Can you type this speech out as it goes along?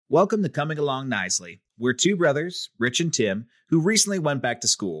Welcome to Coming Along Nicely. We're two brothers, Rich and Tim, who recently went back to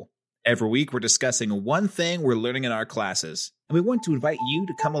school. Every week, we're discussing one thing we're learning in our classes, and we want to invite you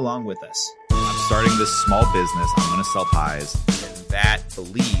to come along with us. I'm starting this small business. I'm going to sell pies. And that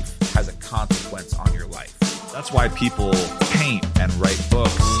belief has a consequence on your life. That's why people paint and write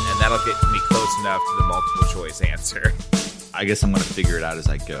books. And that'll get me close enough to the multiple choice answer. I guess I'm going to figure it out as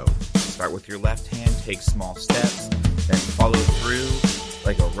I go. Start with your left hand, take small steps, then follow through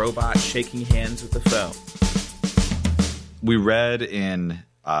like a robot shaking hands with the phone. We read in,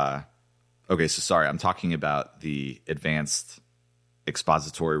 I'm talking about the advanced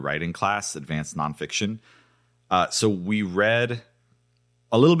expository writing class, advanced nonfiction. So we read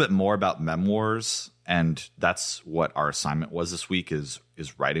a little bit more about memoirs, and that's what our assignment was this week is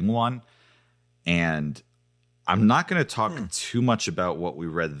writing one. And I'm not going to talk too much about what we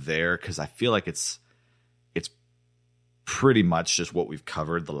read there because I feel like it's pretty much just what we've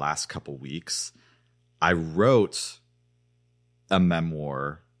covered the last couple weeks. I wrote a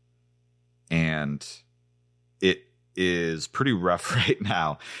memoir, and it is pretty rough right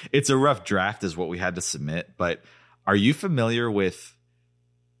now. It's a rough draft is what we had to submit, but are you familiar with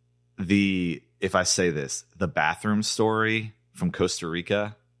the bathroom story from Costa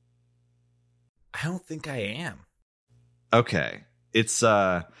Rica? I don't think I am. Okay. It's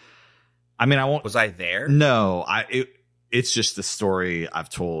I won't. Was I there? No, it's just the story I've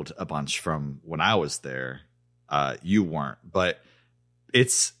told a bunch from when I was there. You weren't, but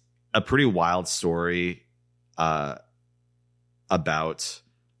it's a pretty wild story about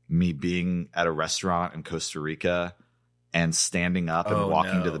me being at a restaurant in Costa Rica and standing up and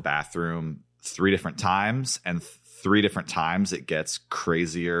walking to the bathroom 3 different times, and 3 different times it gets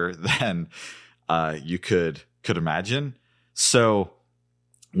crazier than you could imagine. So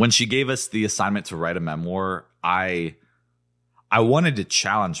when she gave us the assignment to write a memoir, I wanted to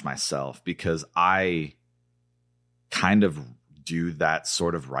challenge myself because I kind of do that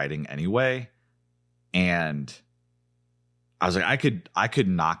sort of writing anyway. And I was like, I could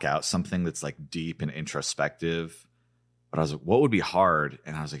knock out something that's like deep and introspective, but I was like, what would be hard?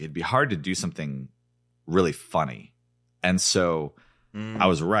 And I was like, it'd be hard to do something really funny. And so I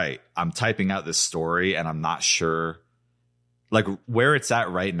was right. I'm typing out this story and I'm not sure like where it's at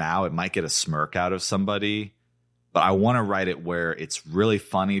right now. It might get a smirk out of somebody, but I want to write it where it's really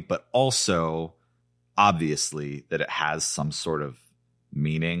funny, but also obviously that it has some sort of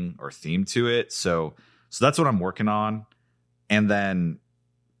meaning or theme to it. So that's what I'm working on. And then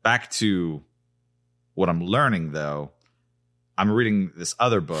back to what I'm learning though, I'm reading this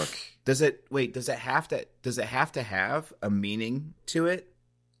other book. Does it have to have a meaning to it?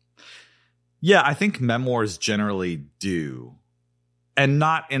 Yeah, I think memoirs generally do. And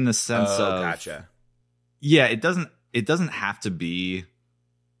not in the sense of gotcha. Yeah, it doesn't have to be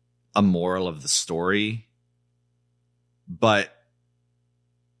a moral of the story, but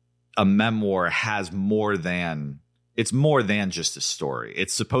a memoir has more than just a story.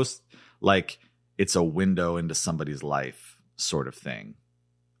 It's supposed like it's a window into somebody's life sort of thing,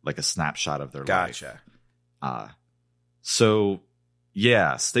 like a snapshot of their life. Gotcha. So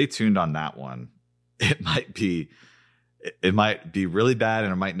yeah, stay tuned on that one. It might be really bad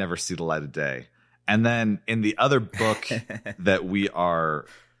and it might never see the light of day. And then in the other book that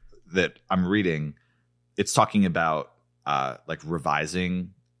I'm reading, it's talking about like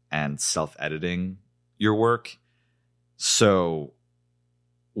revising and self-editing your work. So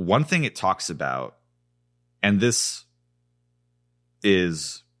one thing it talks about, and this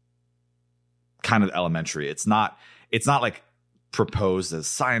is kind of elementary. It's not like proposed as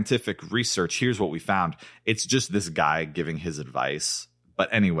scientific research. Here's what we found. It's just this guy giving his advice. But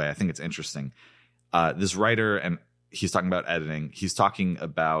anyway, I think it's interesting. This writer, and he's talking about editing. He's talking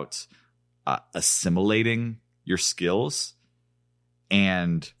about assimilating your skills.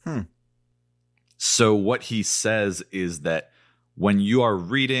 And so what he says is that when you are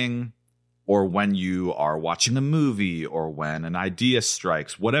reading or when you are watching a movie or when an idea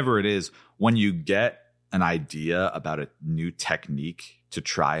strikes, whatever it is, when you get an idea about a new technique to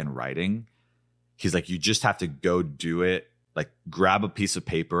try in writing, he's like, you just have to go do it. Like grab a piece of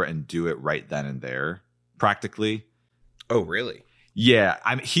paper and do it right then and there, practically. Oh, really? Yeah.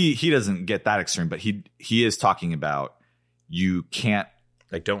 He doesn't get that extreme, but he is talking about you can't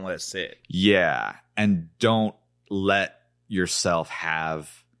like don't let it sit. Yeah. And don't let yourself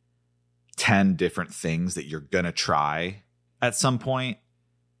have 10 different things that you're going to try at some point.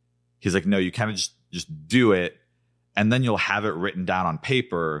 He's like, no, you kind of just do it. And then you'll have it written down on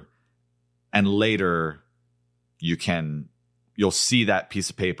paper. And later you'll see that piece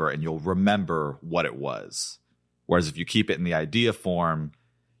of paper and you'll remember what it was. Whereas if you keep it in the idea form,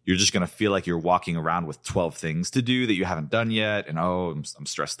 you're just going to feel like you're walking around with 12 things to do that you haven't done yet. And, I'm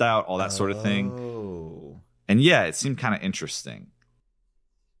stressed out, all that sort of thing. Oh. And yeah, it seemed kind of interesting.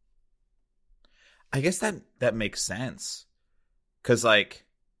 I guess that makes sense. Because, like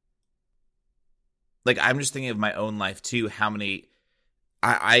I'm just thinking of my own life, too. How many...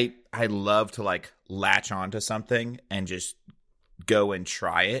 I love to, like, latch onto something and just go and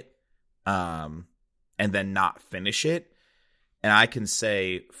try it. And then not finish it. And I can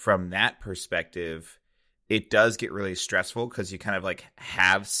say from that perspective, it does get really stressful because you kind of, like,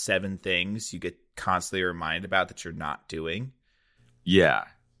 have 7 things you get constantly reminded about that you're not doing. Yeah.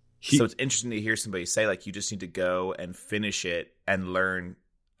 So it's interesting to hear somebody say, like, you just need to go and finish it and learn.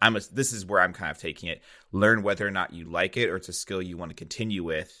 This is where I'm kind of taking it. Learn whether or not you like it or it's a skill you want to continue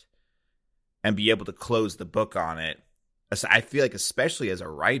with and be able to close the book on it. So I feel like, especially as a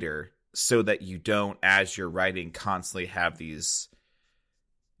writer, so that you don't, as you're writing, constantly have these,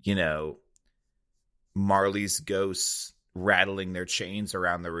 Marley's ghosts rattling their chains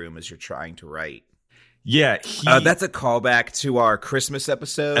around the room as you're trying to write. Yeah, that's a callback to our Christmas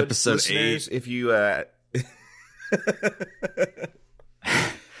episode. Episode 8. If you,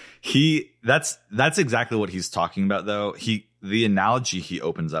 that's exactly what he's talking about, though. The analogy he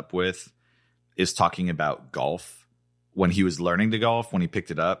opens up with is talking about golf when he was learning to golf, when he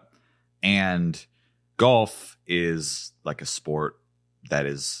picked it up, and golf is like a sport that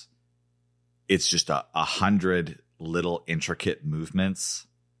is, it's just 100 little intricate movements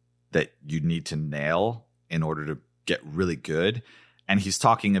that you need to nail in order to get really good. And he's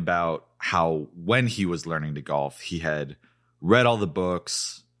talking about how when he was learning to golf, he had read all the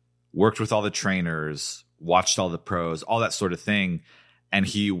books, worked with all the trainers, watched all the pros, all that sort of thing. And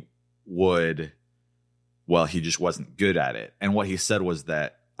he just wasn't good at it. And what he said was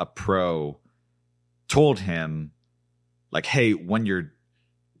that a pro told him, like, hey, when you're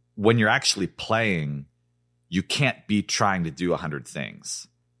actually playing, you can't be trying to do 100 things.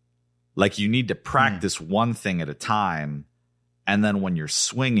 Like, you need to practice one thing at a time. And then when you're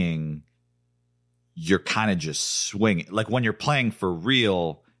swinging, you're kind of just swinging. Like, when you're playing for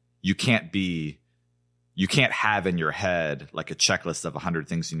real, you can't have in your head like a checklist of 100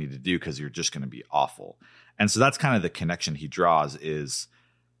 things you need to do, because you're just going to be awful. And so that's kind of the connection he draws, is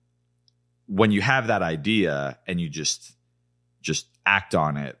when you have that idea and you just act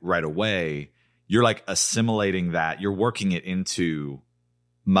on it right away, you're like assimilating that, you're working it into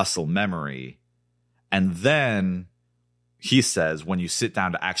muscle memory. And then he says, when you sit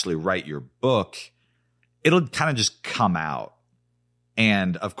down to actually write your book, it'll kind of just come out.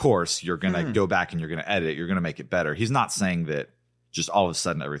 And of course, you're going to go back and you're going to edit it. You're going to make it better. He's not saying that just all of a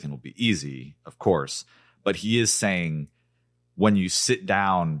sudden everything will be easy, of course. But he is saying when you sit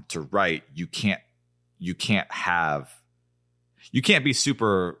down to write, you can't be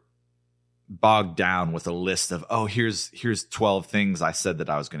super bogged down with a list of, here's 12 things I said that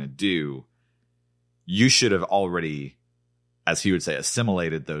I was going to do. You should have already, as he would say,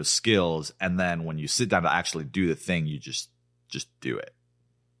 assimilated those skills. And then when you sit down to actually do the thing, you just do it.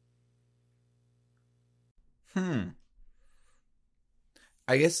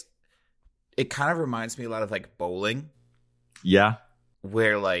 I guess it kind of reminds me a lot of like bowling. Yeah.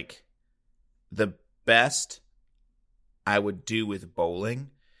 Where like the best I would do with bowling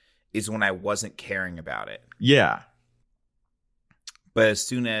is when I wasn't caring about it. Yeah. But as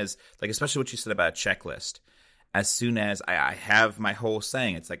soon as, like, especially what you said about a checklist, as soon as I have my whole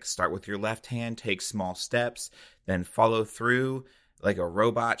saying, it's like, start with your left hand, take small steps, then follow through like a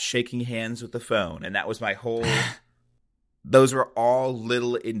robot shaking hands with the phone. And that was my whole, those were all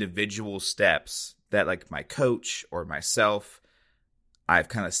little individual steps that like my coach or myself, I've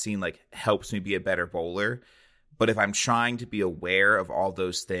kind of seen like helps me be a better bowler. But if I'm trying to be aware of all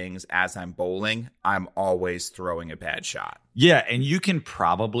those things as I'm bowling, I'm always throwing a bad shot. Yeah, and you can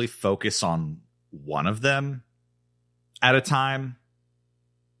probably focus on one of them at a time,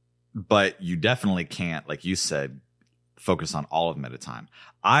 but you definitely can't, like you said, focus on all of them at a time.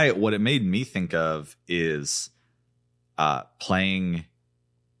 What it made me think of is playing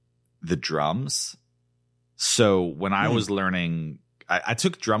the drums. So when I was learning, I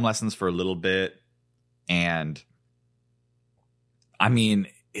took drum lessons for a little bit, and I mean,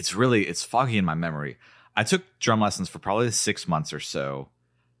 it's foggy in my memory. I took drum lessons for probably 6 months or so,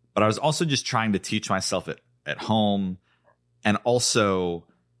 but I was also just trying to teach myself at home, and also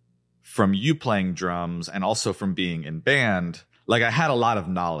from you playing drums and also from being in band. Like, I had a lot of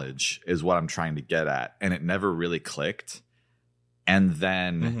knowledge is what I'm trying to get at, and it never really clicked. And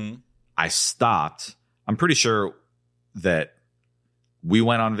then I stopped. I'm pretty sure that we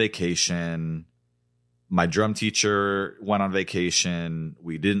went on vacation. my drum teacher went on vacation.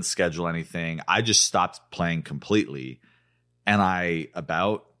 We didn't schedule anything. I just stopped playing completely. And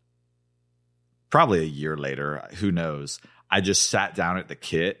about probably a year later, who knows, I just sat down at the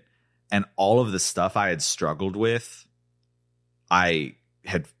kit, and all of the stuff I had struggled with, I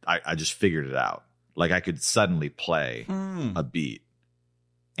just figured it out. Like, I could suddenly play a beat.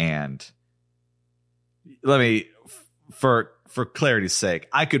 And for clarity's sake,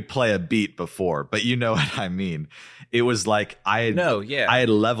 I could play a beat before, but you know what I mean. It was like I had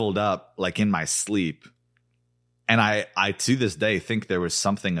leveled up like in my sleep. And I to this day think there was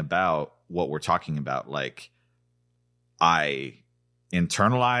something about what we're talking about. Like, I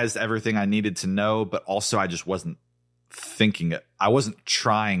internalized everything I needed to know, but also I just wasn't thinking it. I wasn't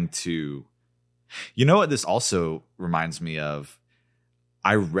trying to. You know what this also reminds me of?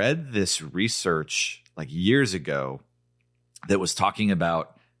 I read this research like years ago that was talking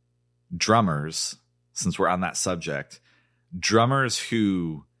about drummers, since we're on that subject, drummers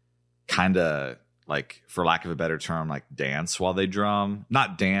who kind of, like, for lack of a better term, like dance while they drum.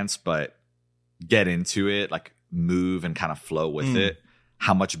 Not dance, but get into it, like move and kind of flow with it,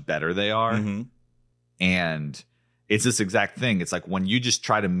 how much better they are. Mm-hmm. And it's this exact thing. It's like when you just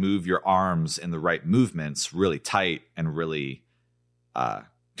try to move your arms in the right movements really tight and really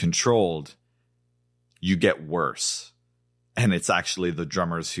controlled, you get worse. And it's actually the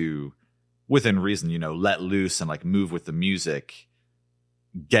drummers who, within reason, you know, let loose and like move with the music,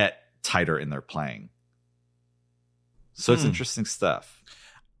 get tighter in their playing. So it's interesting stuff.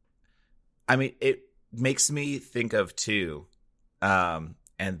 I mean, it makes me think of too, and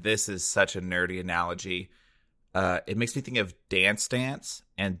this is such a nerdy analogy. It makes me think of Dance Dance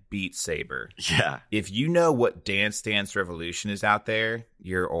and Beat Saber. Yeah. If you know what Dance Dance Revolution is out there,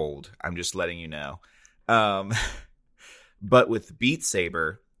 you're old. I'm just letting you know. But with Beat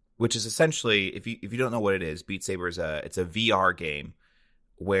Saber, which is essentially, if you don't know what it is, Beat Saber is it's a VR game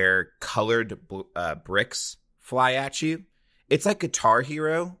where colored bricks fly at you. It's like Guitar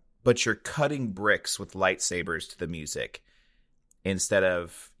Hero, but you're cutting bricks with lightsabers to the music instead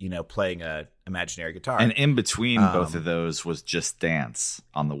of, you know, playing a imaginary guitar. And in between both of those was Just Dance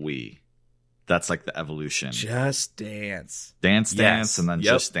on the Wii. That's like the evolution. Just Dance. Dance, and then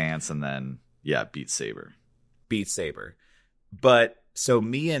Just Dance, and then, Beat Saber. Beat Saber. But so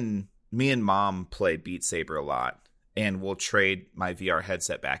me and Mom play Beat Saber a lot, and we'll trade my VR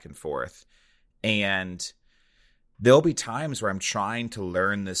headset back and forth. And there'll be times where I'm trying to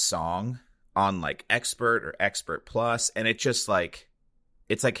learn this song on like Expert or Expert Plus, and it just like,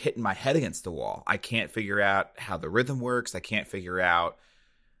 it's like hitting my head against the wall. I can't figure out how the rhythm works. I can't figure out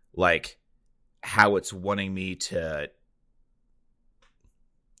like how it's wanting me to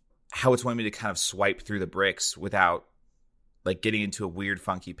kind of swipe through the bricks without like getting into a weird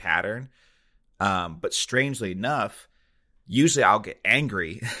funky pattern. But strangely enough, usually I'll get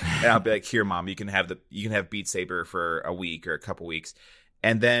angry and I'll be like, "Here, Mom, you can have Beat Saber for a week or a couple weeks."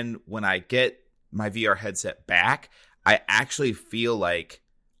 And then when I get my VR headset back, I actually feel like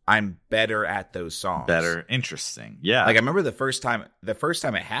I'm better at those songs. Better. Interesting. Yeah. Like, I remember the first time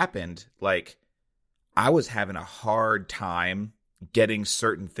it happened, like, I was having a hard time getting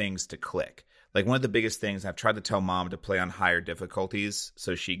certain things to click. Like, one of the biggest things, I've tried to tell Mom to play on higher difficulties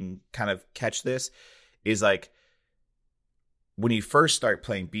so she can kind of catch this, is like, when you first start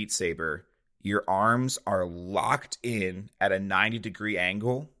playing Beat Saber, your arms are locked in at a 90-degree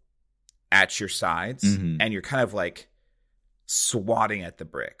angle at your sides, and you're kind of like swatting at the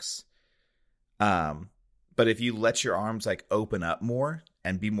bricks. But if you let your arms like open up more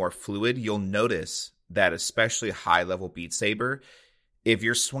and be more fluid, you'll notice that especially high-level Beat Saber, if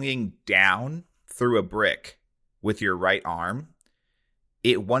you're swinging down through a brick with your right arm,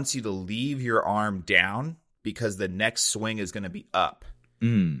 it wants you to leave your arm down because the next swing is going to be up.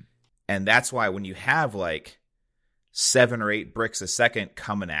 And that's why when you have like 7 or 8 bricks a second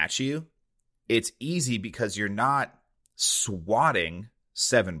coming at you, it's easy because you're not swatting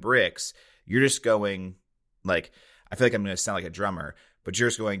 7 bricks. You're just going like, I feel like I'm going to sound like a drummer, but you're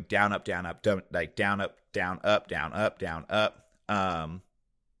just going down, up, down, up, down, like down, up, down, up, down, up, down, up.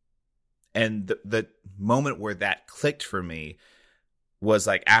 And the moment where that clicked for me was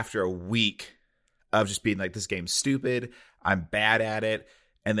like after a week of just being like, this game's stupid, I'm bad at it,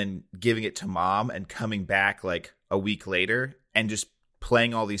 and then giving it to Mom and coming back like a week later and just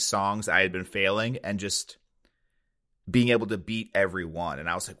playing all these songs I had been failing and just being able to beat every one. And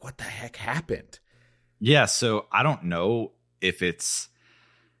I was like, what the heck happened? Yeah, so I don't know if it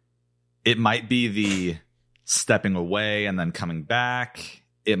might be the stepping away and then coming back.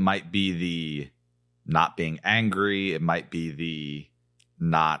 It might be the not being angry. It might be the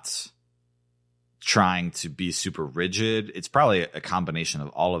not trying to be super rigid. It's probably a combination of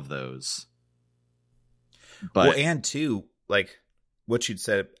all of those. But well, and too, like what you'd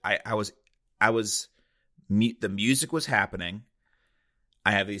said, I was the music was happening.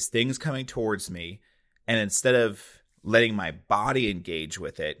 I have these things coming towards me, and instead of letting my body engage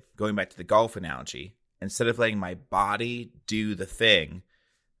with it, going back to the golf analogy, instead of letting my body do the thing,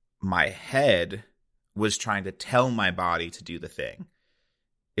 my head was trying to tell my body to do the thing,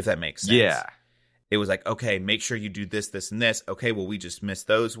 if that makes sense. Yeah. It was like, okay, make sure you do this, this, and this. Okay, well, we just missed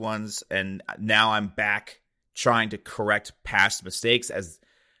those ones, and now I'm back trying to correct past mistakes as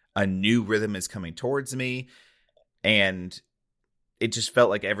a new rhythm is coming towards me. And it just felt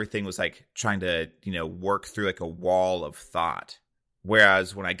like everything was like trying to, work through like a wall of thought.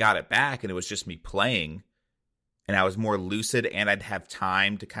 Whereas when I got it back and it was just me playing and I was more lucid and I'd have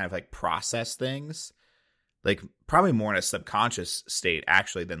time to kind of like process things, like probably more in a subconscious state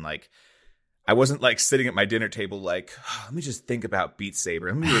actually than like, I wasn't like sitting at my dinner table like, oh, let me just think about Beat Saber.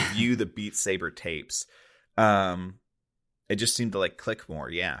 Let me review the Beat Saber tapes. It just seemed to like click more.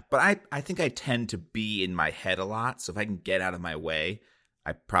 Yeah. But I think I tend to be in my head a lot. So if I can get out of my way,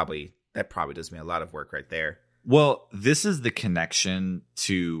 that probably does me a lot of work right there. Well, this is the connection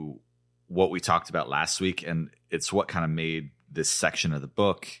to what we talked about last week. And it's what kind of made this section of the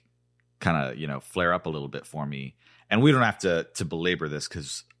book kind of, flare up a little bit for me. And we don't have to belabor this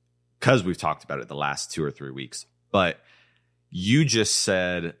because we've talked about it the last 2 or 3 weeks. But you just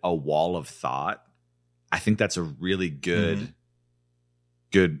said a wall of thought. I think that's a really good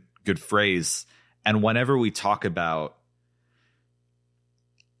phrase. And whenever we talk about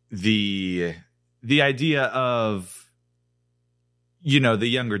the idea of, the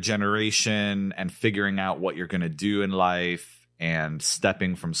younger generation and figuring out what you're going to do in life and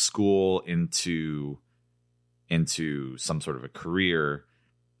stepping from school into some sort of a career,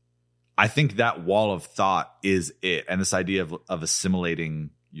 I think that wall of thought is it. And this idea of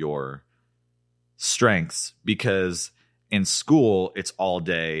assimilating your strengths, because in school it's all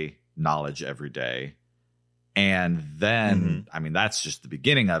day knowledge every day, and then I mean that's just the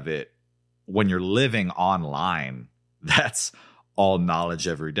beginning of it. When you're living online, that's all knowledge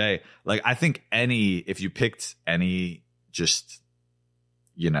every day. Like I think if you picked any just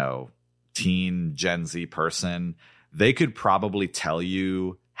teen Gen Z person, they could probably tell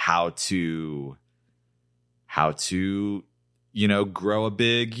you how to grow a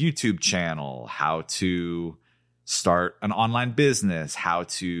big YouTube channel, how to start an online business, how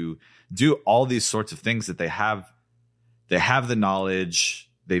to do all these sorts of things that they have the knowledge,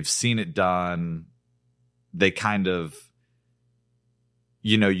 they've seen it done. They kind of,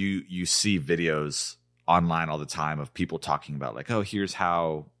 you see videos online all the time of people talking about like, oh, here's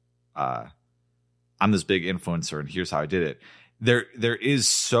how I'm this big influencer and here's how I did it. There is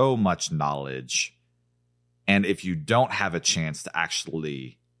so much knowledge. And if you don't have a chance to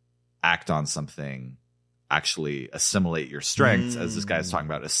actually act on something, actually assimilate your strengths, as this guy is talking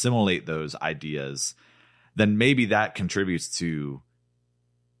about, assimilate those ideas, then maybe that contributes to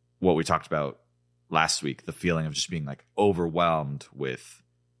what we talked about last week, the feeling of just being like overwhelmed with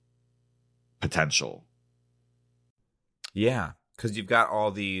potential. Yeah, because you've got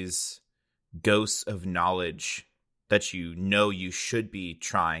all these ghosts of knowledge that you should be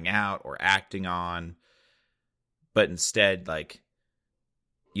trying out or acting on. But instead, like,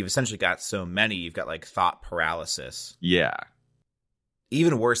 you've essentially got so many, you've got, like, thought paralysis. Yeah.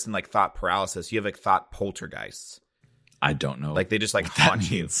 Even worse than, like, thought paralysis, you have, like, thought poltergeists. I don't know. Like, they just, like,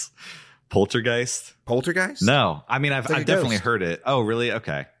 haunt you. Poltergeist? Poltergeist? No. I mean, I've definitely heard it. Oh, really?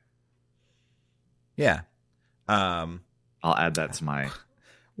 Okay. Yeah. I'll add that to my...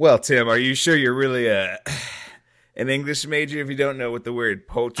 Well, Tim, are you sure you're really an English major if you don't know what the word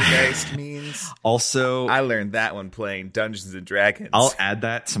poltergeist means? Also, I learned that one playing Dungeons and Dragons. I'll add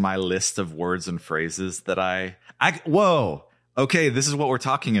that to my list of words and phrases that whoa. Okay, this is what we're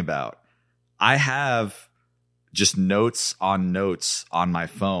talking about. I have just notes on my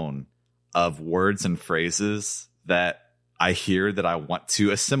phone of words and phrases that I hear that I want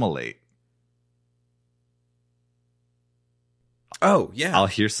to assimilate. Oh, yeah. I'll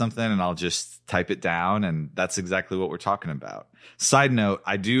hear something and I'll just type it down, and that's exactly what we're talking about. Side note,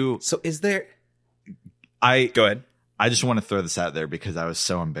 I do... So is there... Go ahead. I just want to throw this out there because I was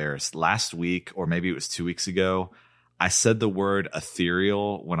so embarrassed. Last week, or maybe it was 2 weeks ago, I said the word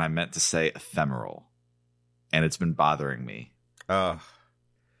ethereal when I meant to say ephemeral, and it's been bothering me.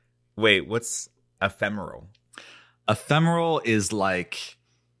 Wait, what's ephemeral? Ephemeral is like...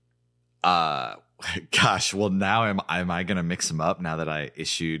 Gosh, well, now am I going to mix them up now that I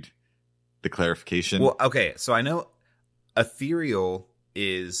issued the clarification? Well, okay, so I know ethereal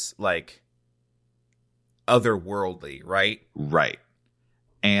is like otherworldly, right? Right.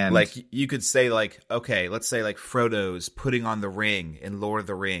 And like you could say like, okay, let's say like Frodo's putting on the ring in Lord of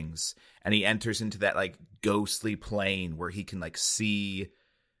the Rings, and he enters into that like ghostly plane where he can like see,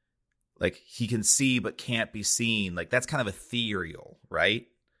 like he can see but can't be seen. Like that's kind of ethereal, right?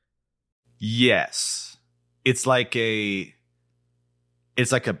 yes, it's like a,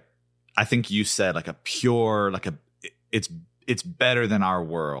 I think you said like a pure, like a, it's better than our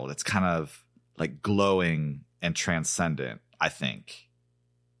world. It's kind of like glowing and transcendent, I think.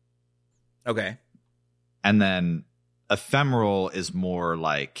 Okay. And then ephemeral is more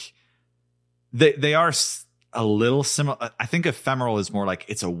like they are a little similar. I think ephemeral is more like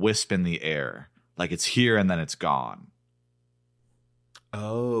it's a wisp in the air, like it's here and then it's gone.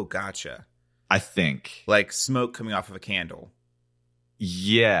 Oh, gotcha. I think Like smoke coming off of a candle.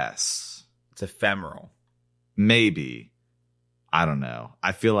 yes, It's ephemeral. maybe. I don't know.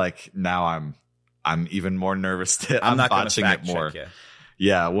 I feel like now I'm even more nervous that I'm I'm not going to botching fact it more. check you.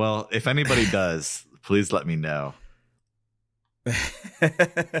 Yeah, well, if anybody does, please let me know.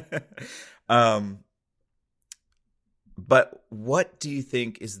 But what do you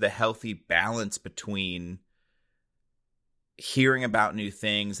think is the healthy balance between hearing about new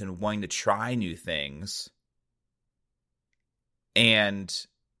things and wanting to try new things and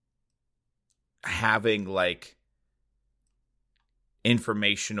having like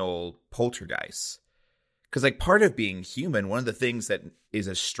informational poltergeists? Because like part of being human, one of the things that is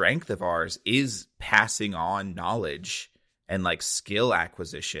a strength of ours is passing on knowledge and like skill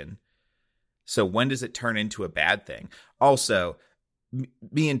acquisition. So when does it turn into a bad thing? Also,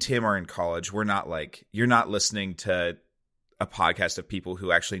 me and Tim are in college. We're not like, you're not listening to a podcast of people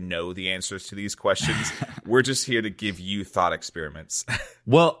who actually know the answers to these questions. We're just here to give you thought experiments.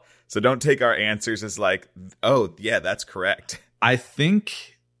 Well, So don't take our answers as like, oh yeah, that's correct. I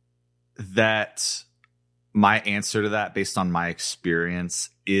think that my answer to that, based on my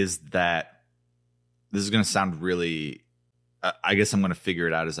experience, is that this is going to sound really, I guess I'm going to figure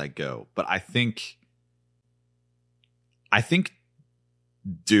it out as I go. But I think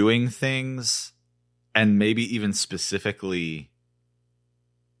doing things, and maybe even specifically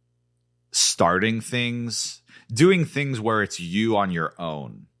starting things, doing things where it's you on your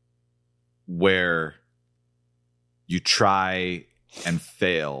own, where you try and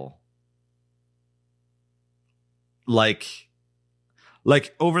fail, like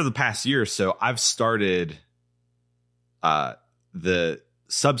over the past year or so, I've started the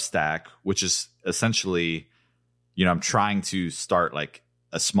Substack, which is essentially, I'm trying to start like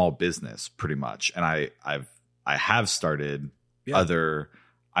a small business pretty much. And I have started other,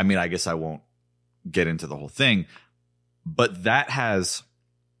 I mean, I guess I won't get into the whole thing, but that has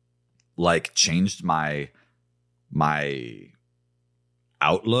like changed my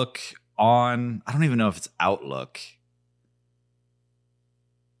outlook on, I don't even know if it's outlook.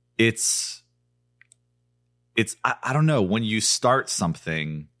 It's I don't know, when you start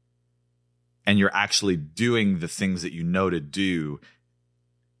something and you're actually doing the things that you know to do,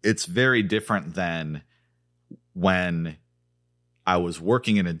 it's very different than when I was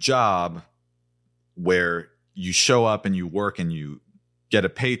working in a job where you show up and you work and you get a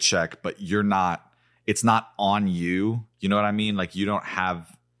paycheck, but it's not on you. You know what I mean? Like you don't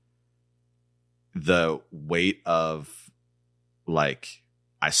have the weight of like,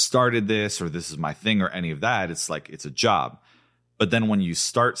 I started this or this is my thing or any of that. It's like, it's a job. But then when you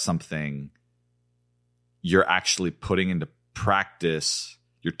start something, you're actually putting into practice,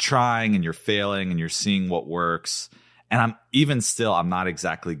 you're trying and you're failing and you're seeing what works. And I'm not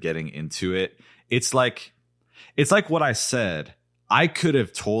exactly getting into it. It's like what I said. I could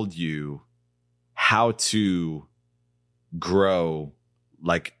have told you how to grow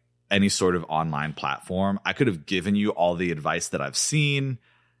like any sort of online platform. I could have given you all the advice that I've seen.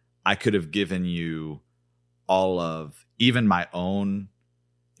 I could have given you all of even my own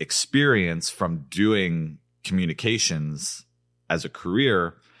experience from doing communications as a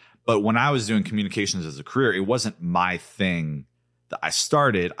career. But when I was doing communications as a career, it wasn't my thing that I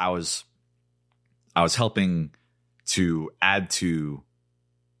started. I was helping to add to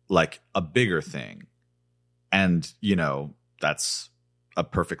like a bigger thing. And, that's a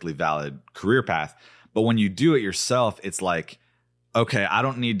perfectly valid career path. But when you do it yourself, it's like, okay, I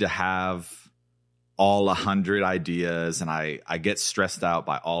don't need to have all 100 ideas and I get stressed out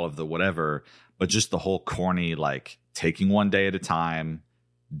by all of the whatever, but just the whole corny, like taking one day at a time,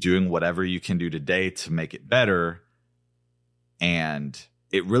 doing whatever you can do today to make it better. And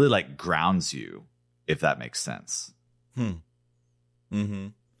it really like grounds you, if that makes sense. Mm-hmm.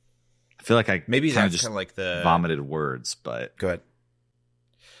 I feel like I maybe kind of that's just kind of like the vomited words, but go ahead.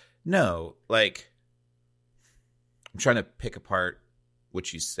 No, like I'm trying to pick apart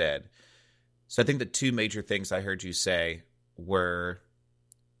what you said. So I think the two major things I heard you say were,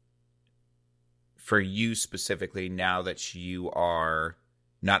 for you specifically, now that you are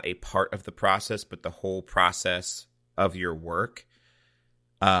not a part of the process, but the whole process of your work,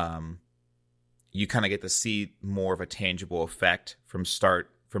 you kind of get to see more of a tangible effect from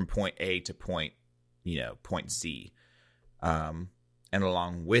point A to point Z. And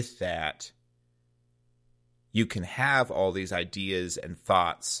along with that, you can have all these ideas and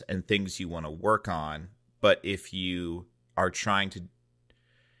thoughts and things you want to work on, but if you're trying to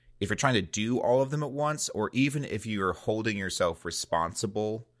do all of them at once, or even if you're holding yourself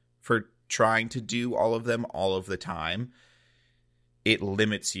responsible for trying to do all of them all of the time, it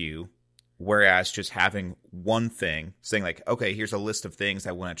limits you. Whereas just having one thing, saying like, okay, here's a list of things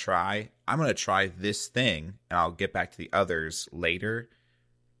I want to try. I'm going to try this thing and I'll get back to the others later.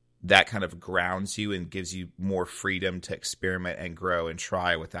 That kind of grounds you and gives you more freedom to experiment and grow and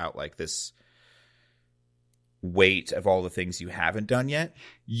try without like this weight of all the things you haven't done yet.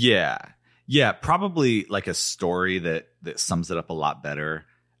 Yeah, probably like a story that sums it up a lot better.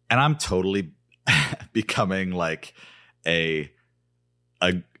 And I'm totally becoming like a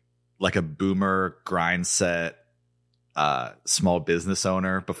boomer grind set small business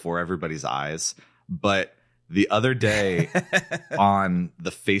owner before everybody's eyes. But the other day on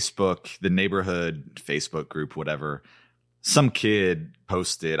the neighborhood Facebook group, whatever, some kid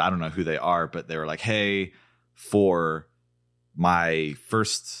posted, I don't know who they are, but they were like, hey, for my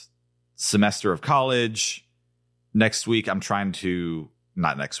first semester of college next week, I'm going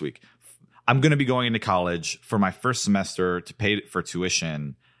to be going into college. For my first semester, to pay for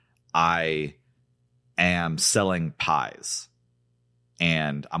tuition, I am selling pies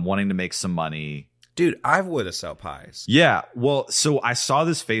and I'm wanting to make some money. Dude, I would have sell pies. Yeah. Well, so I saw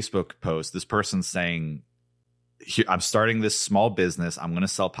this Facebook post, this person saying, I'm starting this small business. I'm going to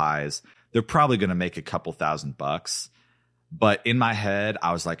sell pies. They're probably going to make a couple $1,000. But in my head,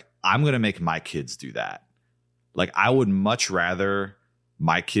 I was like, I'm going to make my kids do that. Like, I would much rather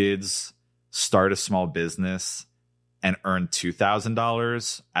my kids start a small business and earn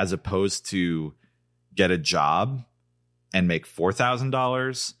 $2,000 as opposed to get a job and make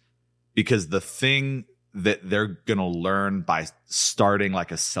 $4,000, because the thing that they're going to learn by starting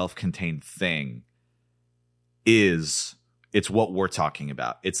like a self-contained thing it's what we're talking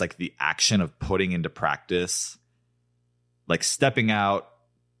about. It's like the action of putting into practice, like stepping out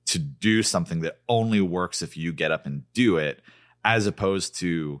to do something that only works if you get up and do it, as opposed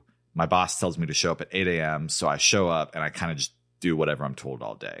to my boss tells me to show up at 8 a.m. So I show up and I kind of just do whatever I'm told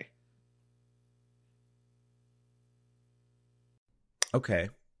all day. Okay.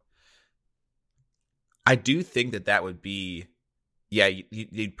 I do think that would be, yeah,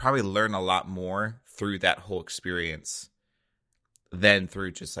 you'd probably learn a lot more through that whole experience than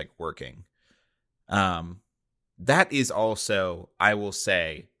through just like working. That is also, I will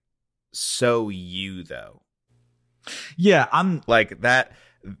say, so you though. Yeah, I'm like that.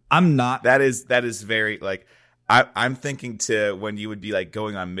 I'm not. That is very like, I'm thinking to when you would be like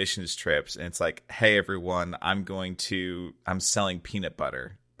going on missions trips and it's like, hey everyone, I'm selling peanut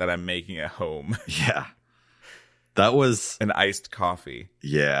butter that I'm making at home. Yeah. That was an iced coffee.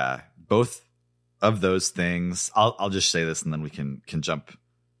 Yeah. Both of those things. I'll just say this and then we can jump.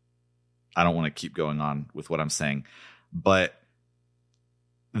 I don't want to keep going on with what I'm saying, but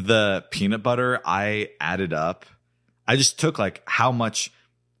the peanut butter, I added up. I just took like how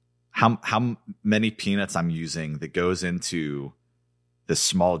many peanuts I'm using that goes into this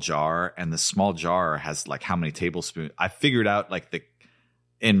small jar, and the small jar has like how many tablespoons. I figured out like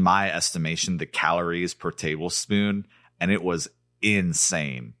in my estimation, the calories per tablespoon, and it was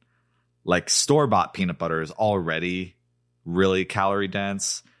insane. Like store-bought peanut butter is already really calorie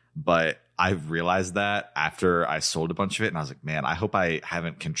dense, but I've realized that after I sold a bunch of it, and I was like, man, I hope I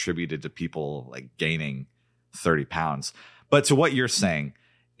haven't contributed to people like gaining 30 pounds. But to what you're saying,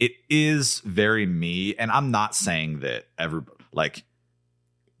 it is very me. And I'm not saying that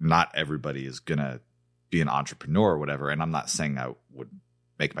not everybody is going to be an entrepreneur or whatever. And I'm not saying I would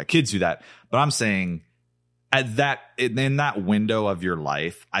make my kids do that, but I'm saying in that window of your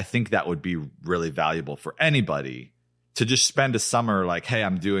life, I think that would be really valuable for anybody to just spend a summer like, hey,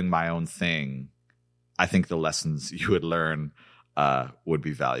 I'm doing my own thing. I think the lessons you would learn would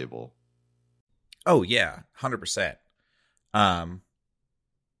be valuable. Oh yeah, 100%.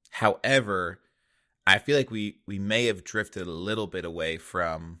 However, I feel like we may have drifted a little bit away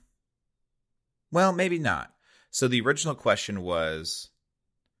from, well, maybe not. So the original question was,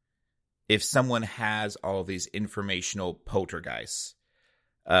 if someone has all these informational poltergeists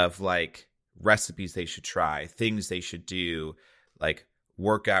of like recipes they should try, things they should do, like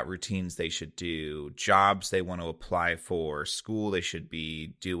workout routines they should do, jobs they want to apply for, school they should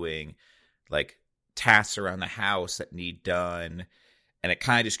be doing, like tasks around the house that need done. And it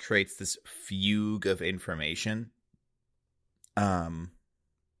kind of just creates this fugue of information.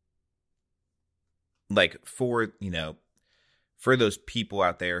 Like for those people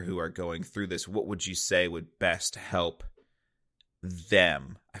out there who are going through this, what would you say would best help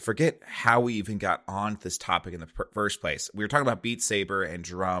them? I forget how we even got on this topic in the first place. We were talking about Beat Saber and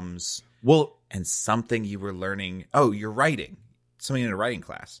drums. Well, and something you were learning. Oh, you're writing. Something in a writing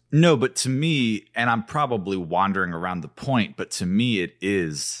class. No, but to me, and I'm probably wandering around the point, but to me it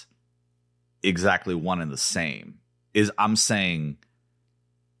is exactly one and the same. Is I'm saying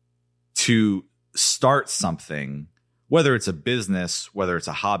to start something, whether it's a business, whether it's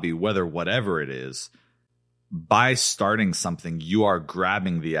a hobby, whatever it is, by starting something, you are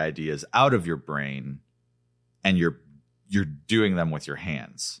grabbing the ideas out of your brain and you're doing them with your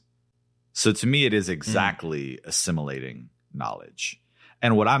hands. So to me, it is exactly assimilating knowledge.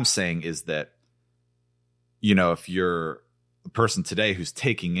 And what I'm saying is that, if you're a person today who's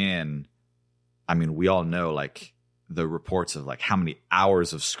taking in, I mean, we all know like the reports of like how many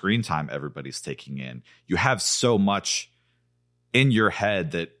hours of screen time everybody's taking in. You have so much in your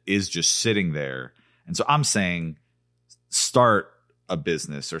head that is just sitting there. And so I'm saying start a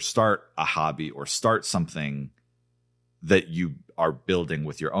business or start a hobby or start something that you are building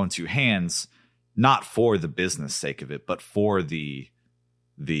with your own two hands, not for the business sake of it, but for the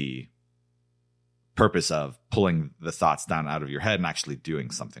purpose of pulling the thoughts down out of your head and actually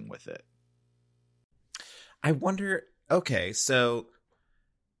doing something with it. I wonder, okay, so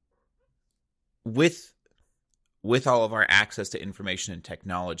with all of our access to information and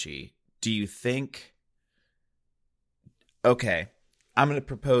technology, do you think, okay, I'm going to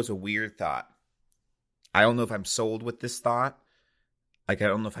propose a weird thought. I don't know if I'm sold with this thought. Like, I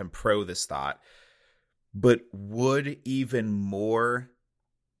don't know if I'm pro this thought. But would even more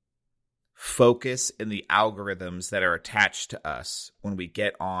focus in the algorithms that are attached to us when we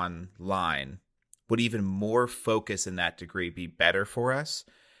get online, would even more focus in that degree be better for us?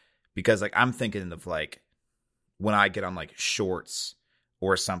 Because, like, I'm thinking of, like, when I get on, like, shorts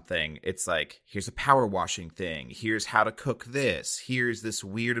or something, it's like, here's a power washing thing. Here's how to cook this. Here's this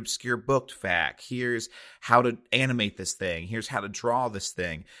weird, obscure book fact. Here's how to animate this thing. Here's how to draw this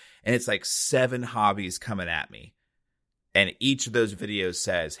thing. And it's like 7 hobbies coming at me. And each of those videos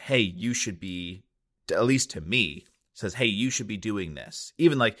says, hey, you should be, at least to me, says, hey, you should be doing this.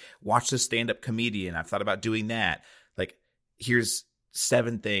 Even like, watch this stand-up comedian. I've thought about doing that. Like, here's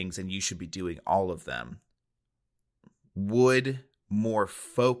 7 things and you should be doing all of them. Would more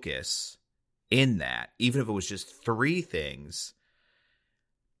focus in that, even if it was just 3 things,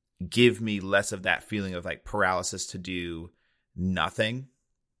 give me less of that feeling of like paralysis to do nothing,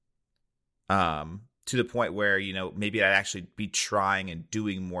 to the point where, maybe I'd actually be trying and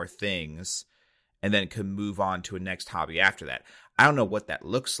doing more things and then could move on to a next hobby after that. I don't know what that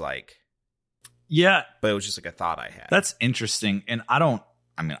looks like. Yeah. But it was just like a thought I had. That's interesting. And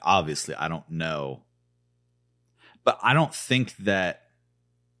obviously I don't know. But I don't think that,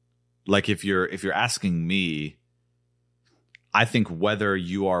 like, if you're asking me, I think whether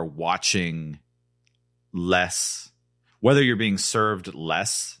you are watching less, whether you're being served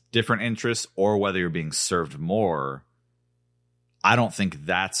less different interests or whether you're being served more, I don't think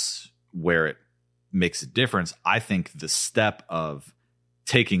that's where it makes a difference. I think the step of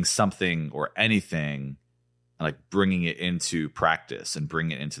taking something or anything and like bringing it into practice and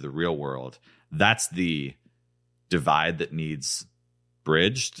bringing it into the real world, that's the divide that needs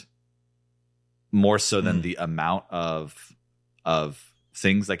bridged more so than the amount of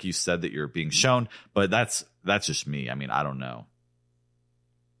things, like you said, that you're being shown. But that's just me. I mean, I don't know.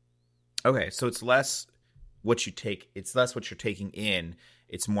 Okay, so it's less what you take. It's less what you're taking in.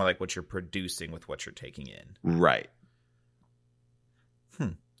 It's more like what you're producing with what you're taking in. Right.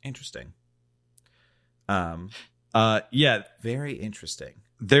 Interesting. Yeah. Very interesting.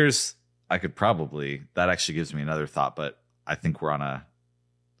 That actually gives me another thought, but I think we're on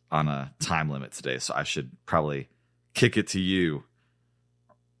a time limit today, so I should probably kick it to you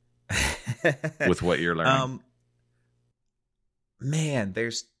with what you're learning. Man,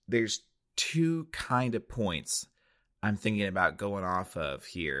 there's 2 kind of points I'm thinking about going off of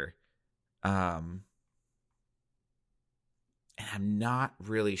here. And I'm not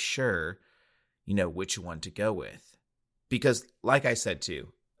really sure, which one to go with. Because like I said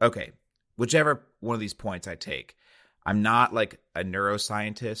too, okay, whichever one of these points I take, I'm not like a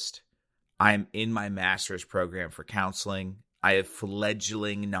neuroscientist. I'm in my master's program for counseling. I have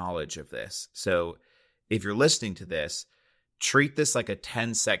fledgling knowledge of this. So if you're listening to this, treat this like a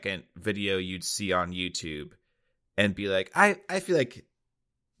 10-second video you'd see on YouTube and be like, I feel like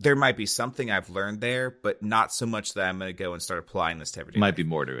there might be something I've learned there, but not so much that I'm going to go and start applying this to everyday Might life. be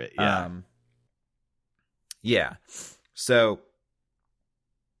more to it. Yeah. Yeah. So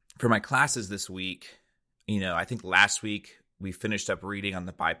for my classes this week, I think last week we finished up reading on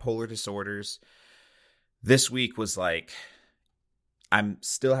the bipolar disorders. This week was like, I'm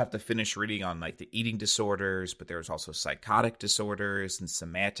still have to finish reading on like the eating disorders, but there's also psychotic disorders and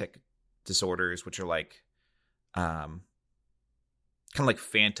somatic disorders, which are like, kind of like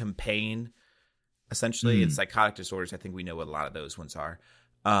phantom pain, essentially. And psychotic disorders, I think we know what a lot of those ones are.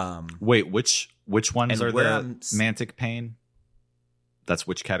 Wait, which ones are the semantic pain? That's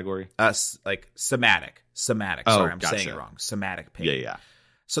which category? Like somatic. Oh, Sorry, I'm gotcha. saying it wrong. Somatic pain. Yeah.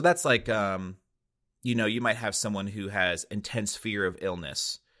 So that's like, you might have someone who has intense fear of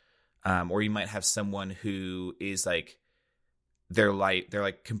illness, or you might have someone who is like, they're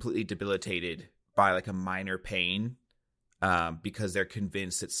like completely debilitated by like a minor pain, because they're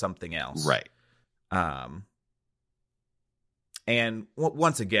convinced it's something else. Right. And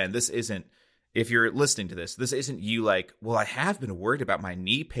once again, this isn't, if you're listening to this isn't you like, well, I have been worried about my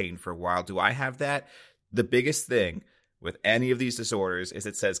knee pain for a while. Do I have that? The biggest thing with any of these disorders is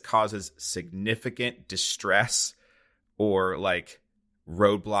it says causes significant distress or like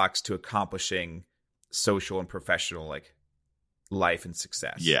roadblocks to accomplishing social and professional like life and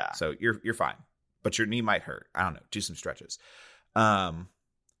success. Yeah. So you're fine, but your knee might hurt. I don't know. Do some stretches.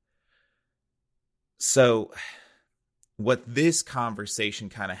 So what this conversation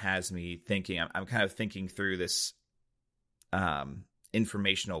kind of has me thinking, I'm kind of thinking through this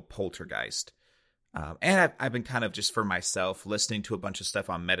informational poltergeist. And I've been kind of just for myself listening to a bunch of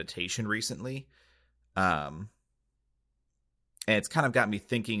stuff on meditation recently. And it's kind of got me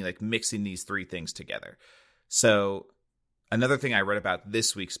thinking, like mixing these three things together. So another thing I read about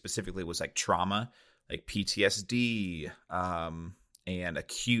this week specifically was like trauma, like PTSD, and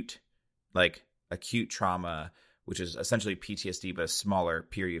acute trauma, which is essentially PTSD, but a smaller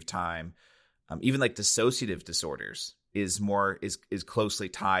period of time. Even like dissociative disorders is closely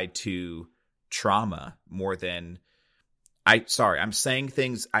tied to trauma more than I'm saying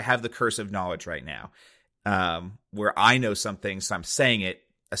things. I have the curse of knowledge right now, where I know something. So I'm saying it,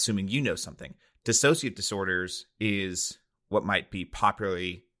 assuming you know something. Dissociative disorders is what might be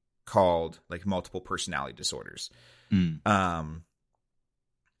popularly called like multiple personality disorders. And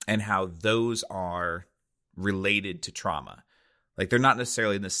how those are related to trauma. Like they're not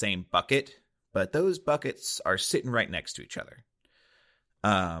necessarily in the same bucket, but those buckets are sitting right next to each other.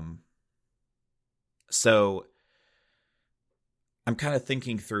 So I'm kind of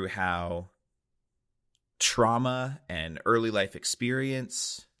thinking through how trauma and early life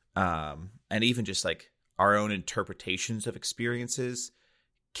experience, and even just like our own interpretations of experiences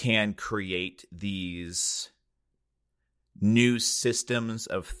can create these new systems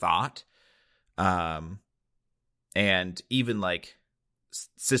of thought, and even like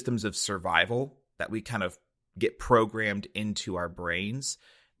systems of survival that we kind of get programmed into our brains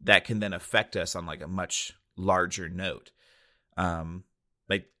that can then affect us on like a much larger note.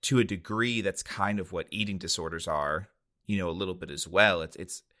 Like to a degree, that's kind of what eating disorders are, a little bit as well.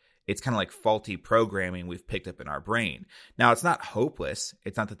 It's kind of like faulty programming we've picked up in our brain. Now, it's not hopeless.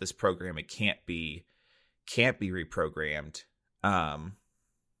 It's not that this programming can't be reprogrammed.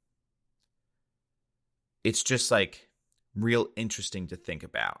 It's just like real interesting to think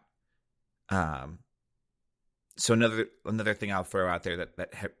about. So another thing I'll throw out there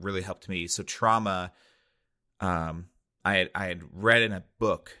that really helped me. So trauma, I had read in a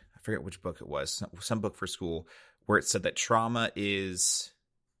book, I forget which book it was, some book for school, where it said that trauma is,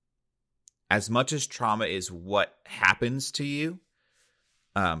 as much as trauma is what happens to you,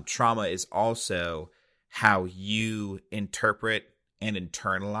 trauma is also how you interpret and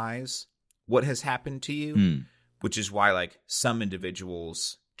internalize what has happened to you, which is why like some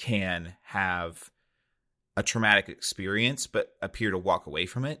individuals can have a traumatic experience but appear to walk away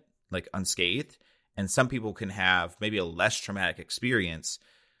from it like unscathed, and some people can have maybe a less traumatic experience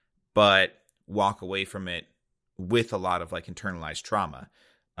but walk away from it with a lot of like internalized trauma.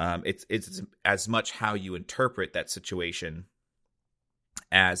 It's as much how you interpret that situation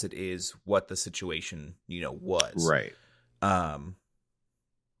as it is what the situation was, right.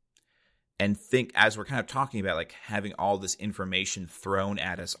 And think, as we're kind of talking about like having all this information thrown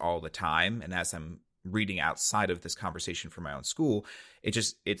at us all the time, and as I'm reading outside of this conversation from my own school, it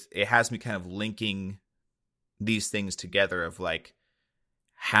has me kind of linking these things together of like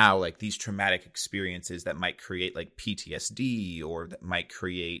how like these traumatic experiences that might create like PTSD, or that might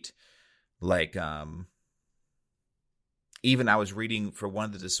create like even I was reading for one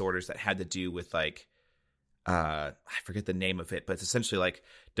of the disorders that had to do with like I forget the name of it, but it's essentially like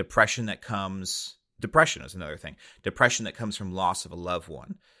depression is another thing. Depression that comes from loss of a loved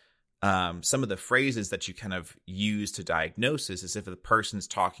one. Some of the phrases that you kind of use to diagnose this is if the person's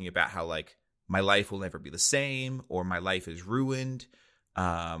talking about how like my life will never be the same, or my life is ruined.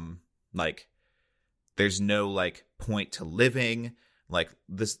 Like there's no like point to living. Like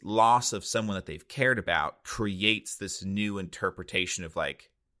this loss of someone that they've cared about creates this new interpretation of like,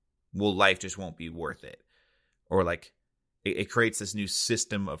 well, life just won't be worth it. Or like it creates this new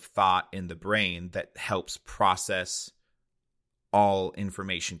system of thought in the brain that helps process all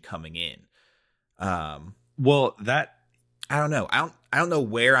information coming in. Well, that I don't know. I don't know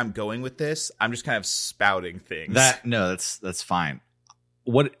where I'm going with this. I'm just kind of spouting things. That's fine.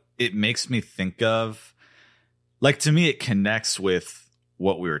 What it makes me think of, like, to me, it connects with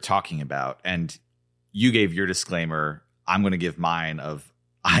what we were talking about. And you gave your disclaimer. I'm going to give mine of,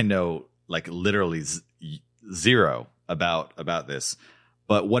 I know like literally zero about this.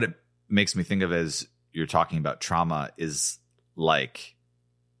 But what it makes me think of as you're talking about trauma is like,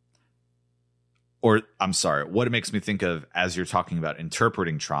 or I'm sorry, what it makes me think of as you're talking about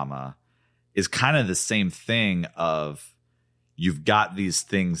interpreting trauma is kind of the same thing of you've got these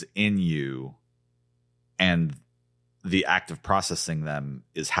things in you, and the act of processing them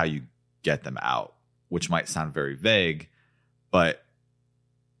is how you get them out, which might sound very vague, but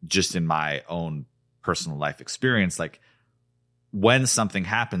just in my own personal life experience, like when something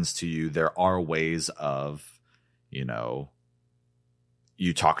happens to you, there are ways of, you know,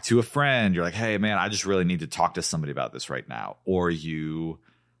 you talk to a friend, you're like, hey man, I just really need to talk to somebody about this right now. Or you,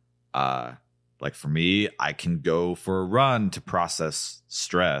 like for me, I can go for a run to process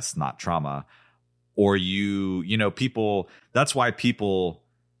stress, not trauma. Or you know, people, that's why people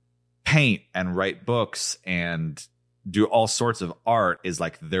paint and write books and do all sorts of art, is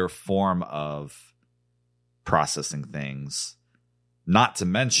like their form of processing things, not to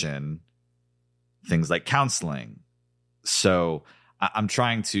mention things like counseling. So I'm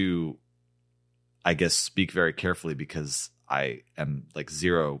trying to, I guess, speak very carefully because I am like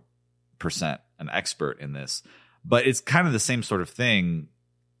 0% an expert in this, but it's kind of the same sort of thing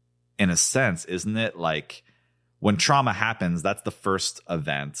in a sense, isn't it? Like when trauma happens, that's the first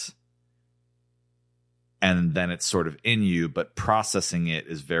event, and then it's sort of in you, but processing it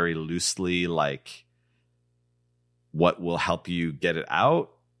is very loosely like what will help you get it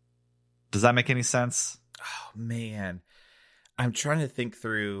out. Does that make any sense? Oh man, I'm trying to think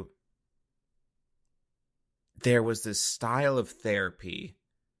through. There was this style of therapy,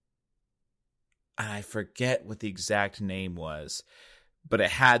 I forget what the exact name was, but it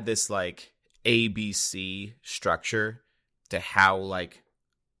had this like ABC structure to how like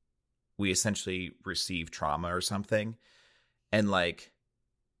we essentially receive trauma or something. And like,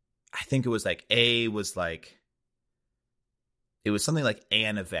 I think it was like A was like, it was something like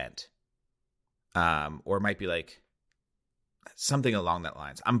an event. Or it might be like something along that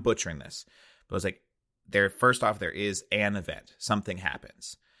lines. I'm butchering this, but it was like first off, there is an event, something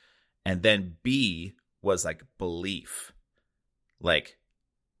happens. And then B was like belief. Like,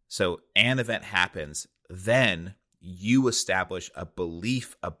 so an event happens, then you establish a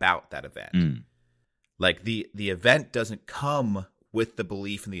belief about that event. Like the event doesn't come with the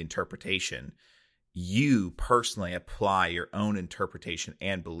belief and the interpretation. You personally apply your own interpretation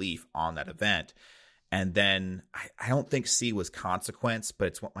and belief on that event. And then I don't think C was consequence, but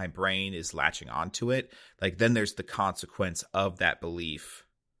it's what my brain is latching onto it. Like then there's the consequence of that belief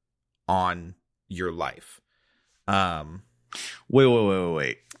on your life.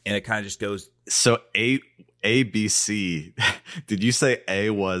 Wait. And it kind of just goes. So A, B, C. Did you say A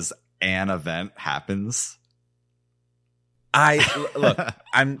was an event happens? Look,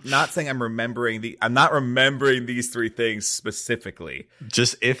 I'm not saying I'm not remembering these three things specifically.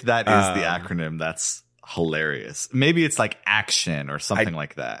 Just if that is the acronym, that's hilarious. Maybe it's like action or something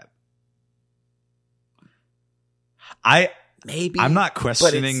like that. Maybe I'm not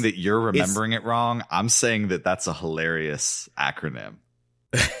questioning that you're remembering it wrong. I'm saying that that's a hilarious acronym.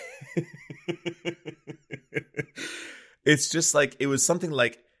 It's just like, it was something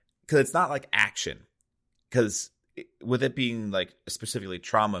like, because it's not like action, because with it being like specifically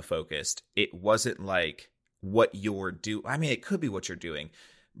trauma focused, it wasn't like what you're doing. I mean, it could be what you're doing,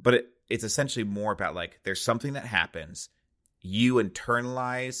 but it's essentially more about like, there's something that happens, you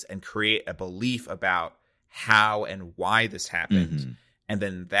internalize and create a belief about how and why this happened. Mm-hmm. And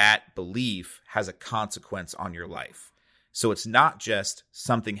then that belief has a consequence on your life. So it's not just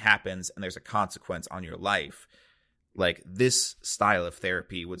something happens and there's a consequence on your life. Like, this style of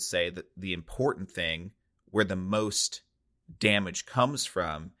therapy would say that the important thing, where the most damage comes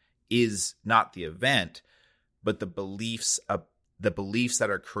from, is not the event, but the beliefs that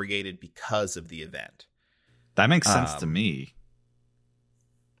are created because of the event. That makes sense to me.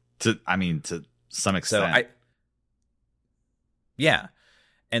 To some extent. Yeah.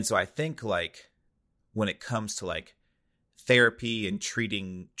 And so I think, like, when it comes to, like, therapy and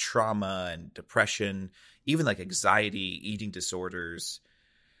treating trauma and depression, even like anxiety, eating disorders,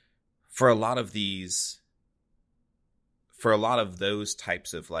 for a lot of those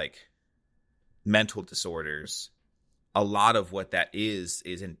types of like mental disorders, a lot of what that is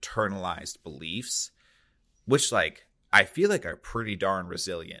internalized beliefs, which, like, I feel like are pretty darn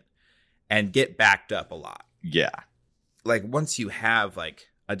resilient and get backed up a lot. Yeah. Like, once you have like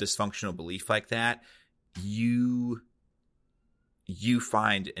a dysfunctional belief like that, you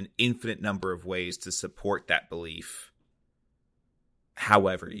find an infinite number of ways to support that belief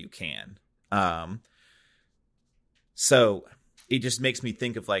however you can. So it just makes me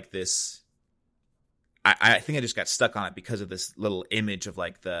think of like this. I think I just got stuck on it because of this little image of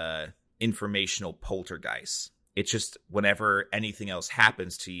like the informational poltergeist. It's just whenever anything else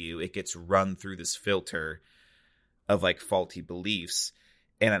happens to you, it gets run through this filter of like faulty beliefs.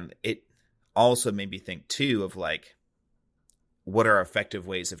 And it also made me think too of like, what are effective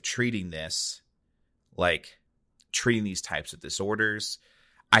ways of treating this, like treating these types of disorders?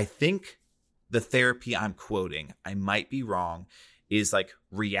 I think the therapy I'm quoting, I might be wrong, is like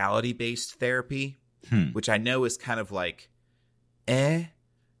reality-based therapy, which I know is kind of like,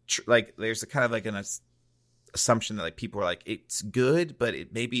 like there's a kind of like an assumption that like people are like, it's good, but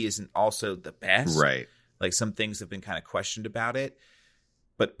it maybe isn't also the best. Right. Like, some things have been kind of questioned about it.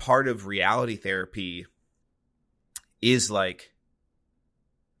 But part of reality therapy is like,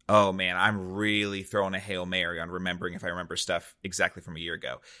 oh man, I'm really throwing a Hail Mary on remembering if I remember stuff exactly from a year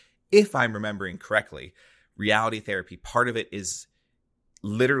ago. If I'm remembering correctly, reality therapy, part of it is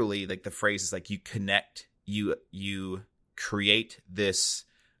literally like the phrase is like, you connect, you create this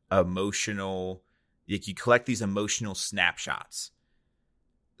emotional, like you collect these emotional snapshots.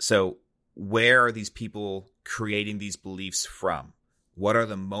 So where are these people creating these beliefs from? What are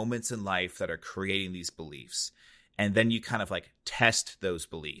the moments in life that are creating these beliefs? And then you kind of like test those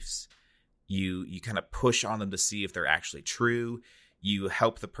beliefs. You kind of push on them to see if they're actually true. You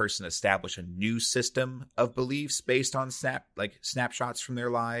help the person establish a new system of beliefs based on snapshots from their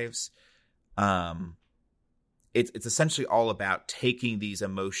lives. It's essentially all about taking these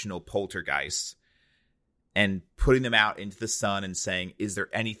emotional poltergeists and putting them out into the sun and saying, is there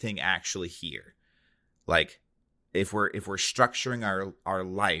anything actually here? Like, if we're structuring our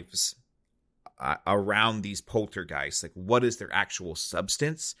lives around these poltergeists, like, what is their actual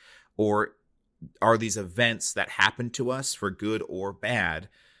substance? Or are these events that happen to us for good or bad,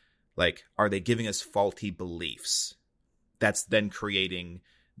 like, are they giving us faulty beliefs that's then creating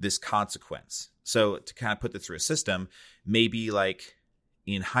this consequence? So to kind of put this through a system, maybe like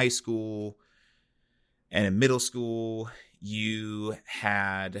in high school and in middle school, you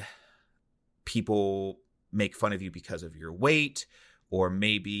had people make fun of you because of your weight, or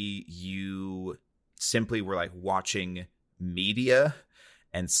maybe you simply were like watching media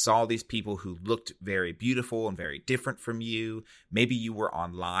and saw these people who looked very beautiful and very different from you. Maybe you were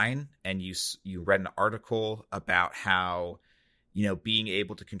online and you read an article about how, you know, being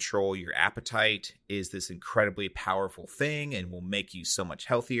able to control your appetite is this incredibly powerful thing and will make you so much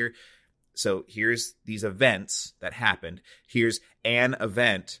healthier. So here's these events that happened. Here's an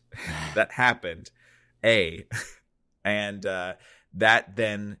event that happened. And that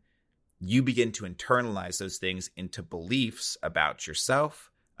then you begin to internalize those things into beliefs about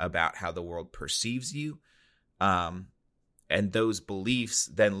yourself, about how the world perceives you. And those beliefs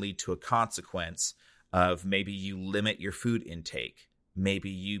then lead to a consequence of maybe you limit your food intake. Maybe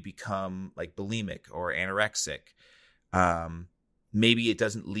you become like bulimic or anorexic. Maybe it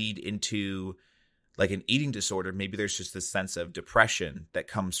doesn't lead into like an eating disorder. Maybe there's just this sense of depression that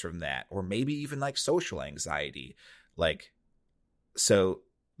comes from that, or maybe even like social anxiety. Like, so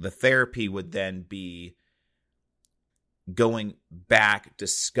the therapy would then be going back,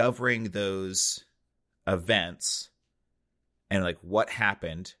 discovering those events and like what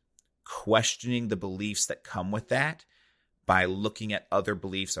happened, questioning the beliefs that come with that by looking at other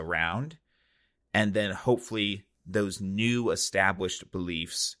beliefs around, and then hopefully those new established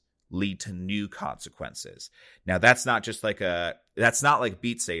beliefs lead to new consequences. Now, that's not like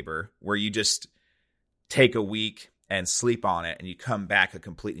Beat Saber, where you just take a week and sleep on it and you come back a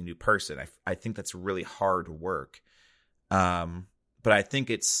completely new person. I think that's really hard work. But I think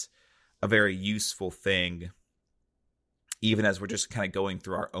it's a very useful thing, even as we're just kind of going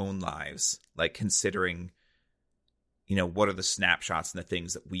through our own lives, like considering, what are the snapshots and the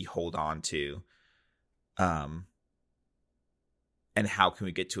things that we hold on to, and how can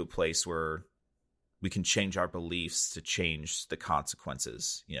we get to a place where we can change our beliefs to change the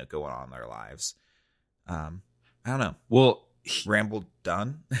consequences, going on in our lives. I don't know. Well, ramble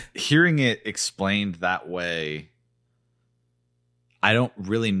done. Hearing it explained that way, I don't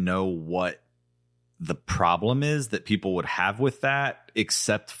really know what the problem is that people would have with that,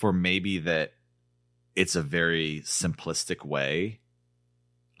 except for maybe that it's a very simplistic way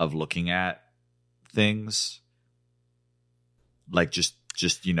of looking at things. Like just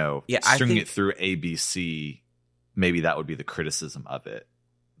stringing it through ABC, maybe that would be the criticism of it.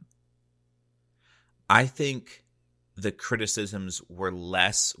 I think the criticisms were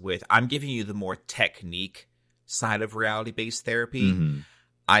less with, I'm giving you the more technique side of reality-based therapy. Mm-hmm.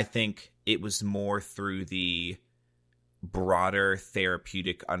 I think it was more through the broader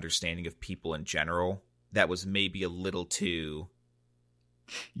therapeutic understanding of people in general that was maybe a little too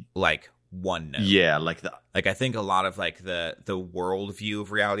like one note. Yeah, I think a lot of like the world view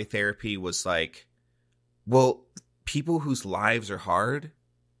of reality therapy was like, well, people whose lives are hard,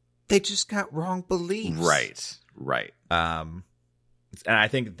 they just got wrong beliefs. Right. And I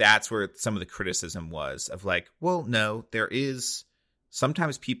think that's where some of the criticism was of like, well, no, there is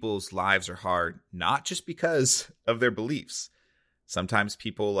sometimes people's lives are hard, not just because of their beliefs. Sometimes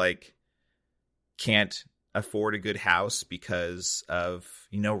people like can't afford a good house because of,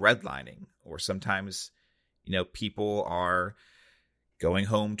 redlining, or sometimes, people are going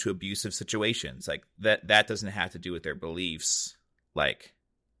home to abusive situations. Like that doesn't have to do with their beliefs. Like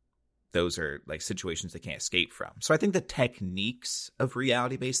those are like situations they can't escape from. So I think the techniques of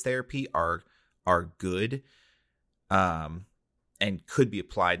reality-based therapy are good, and could be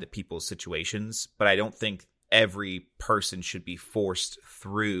applied to people's situations, but I don't think every person should be forced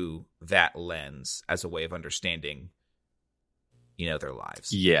through that lens as a way of understanding, their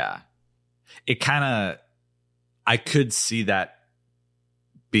lives. Yeah. It kind of, I could see that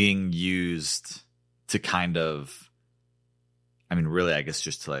being used to kind of, really, I guess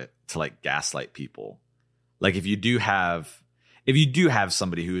just to gaslight people. Like if you do have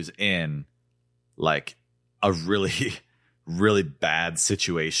somebody who is in like a really, really bad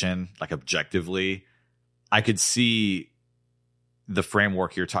situation, like objectively, I could see the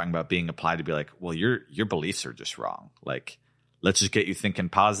framework you're talking about being applied to be like, well, your beliefs are just wrong. Like, let's just get you thinking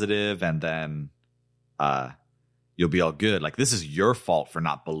positive, and then you'll be all good. Like, this is your fault for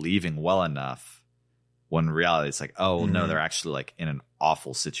not believing well enough. When in reality, it's like, oh, no, they're actually like in an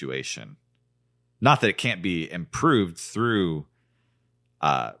awful situation. Not that it can't be improved through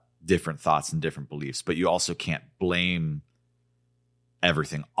different thoughts and different beliefs, but you also can't blame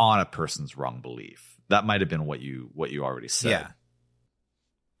everything on a person's wrong belief. That might have been what you already said. Yeah.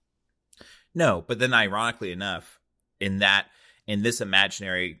 No, but then ironically enough, in this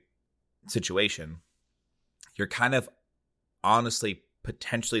imaginary situation, you're kind of honestly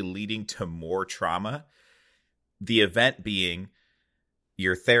potentially leading to more trauma. The event being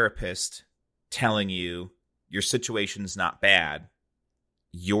your therapist telling you your situation's not bad,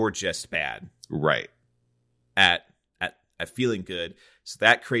 you're just bad. Right. At feeling good. So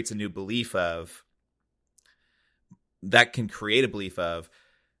that creates a new belief that can create a belief of,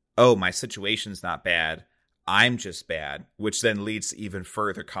 oh, my situation's not bad, I'm just bad, which then leads to even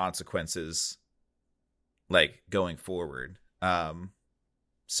further consequences like going forward. But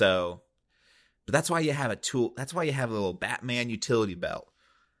that's why you have a tool. That's why you have a little Batman utility belt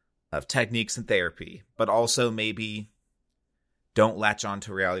of techniques and therapy, but also maybe don't latch on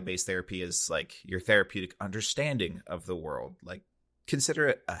to reality-based therapy as like your therapeutic understanding of the world. Like, consider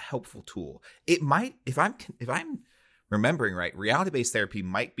it a helpful tool. It might, if I'm remembering right, reality-based therapy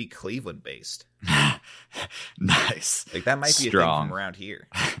might be Cleveland-based. Nice. Like that might be a thing from around here.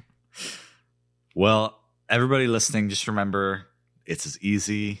 Well, everybody listening, just remember it's as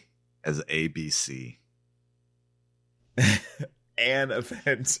easy as ABC. An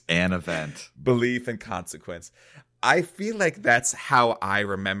event. Belief and consequence. I feel like that's how I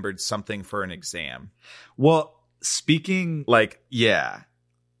remembered something for an exam. Well, speaking like, yeah.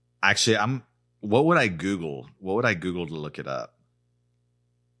 Actually, what would I Google? What would I Google to look it up?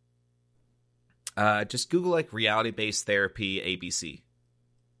 Just Google like reality-based therapy ABC.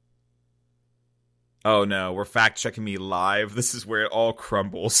 Oh no, we're fact checking me live. This is where it all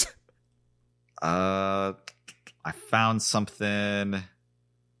crumbles. I found something.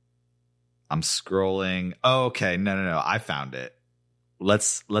 I'm scrolling. Oh, okay. No. I found it.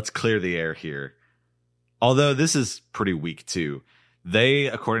 Let's clear the air here. Although this is pretty weak too. They,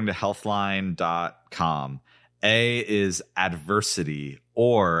 according to healthline.com, A is adversity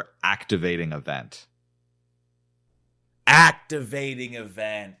or activating event. Activating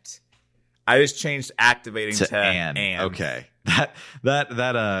event. I just changed activating to and. Okay. That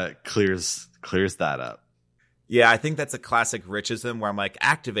clears that up. Yeah, I think that's a classic Richism where I'm like,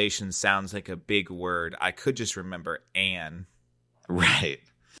 activation sounds like a big word. I could just remember an. Right.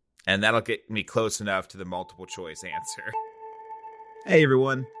 And that'll get me close enough to the multiple choice answer. Hey,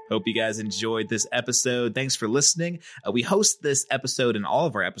 everyone. Hope you guys enjoyed this episode. Thanks for listening. We host this episode and all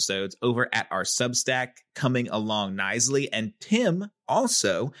of our episodes over at our Substack, Coming Along Nicely. And Tim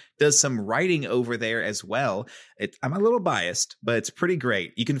also does some writing over there as well. I'm a little biased, but it's pretty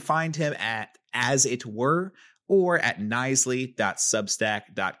great. You can find him at As It Were or at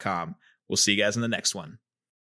nicely.substack.com. We'll see you guys in the next one.